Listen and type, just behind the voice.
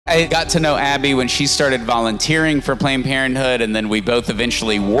I got to know Abby when she started volunteering for Planned Parenthood, and then we both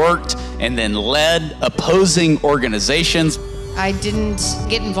eventually worked and then led opposing organizations. I didn't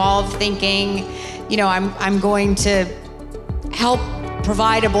get involved thinking, you know, I'm going to help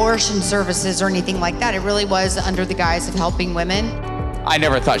provide abortion services or anything like that. It really was under the guise of helping women. I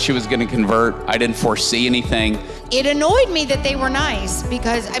never thought she was going to convert. I didn't foresee anything. It annoyed me that they were nice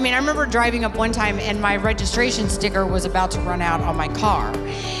because, I mean, I remember driving up one time and my registration sticker was about to run out on my car.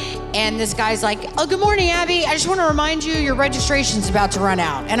 And this guy's like, oh, good morning, Abby. I just want to remind you your registration's about to run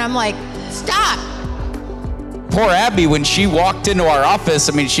out. And I'm like, stop. Poor Abby, when she walked into our office,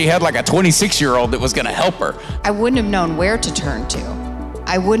 I mean, she had like a 26-year-old that was going to help her. I wouldn't have known where to turn to.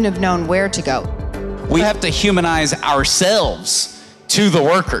 I wouldn't have known where to go. We have to humanize ourselves to the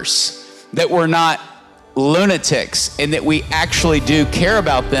workers, that we're not lunatics and that we actually do care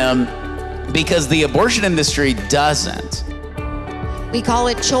about them, because the abortion industry doesn't. We call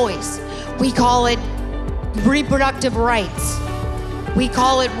it choice. We call it reproductive rights. We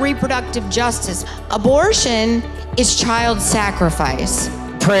call it reproductive justice. Abortion is child sacrifice.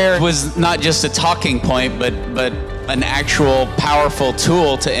 Prayer was not just a talking point, but an actual powerful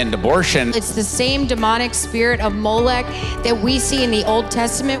tool to end abortion. It's the same demonic spirit of Molech that we see in the Old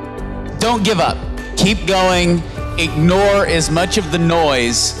Testament. Don't give up. Keep going. Ignore as much of the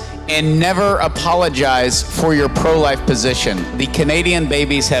noise and never apologize for your pro-life position. The Canadian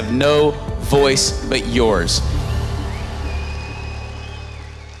babies have no voice but yours.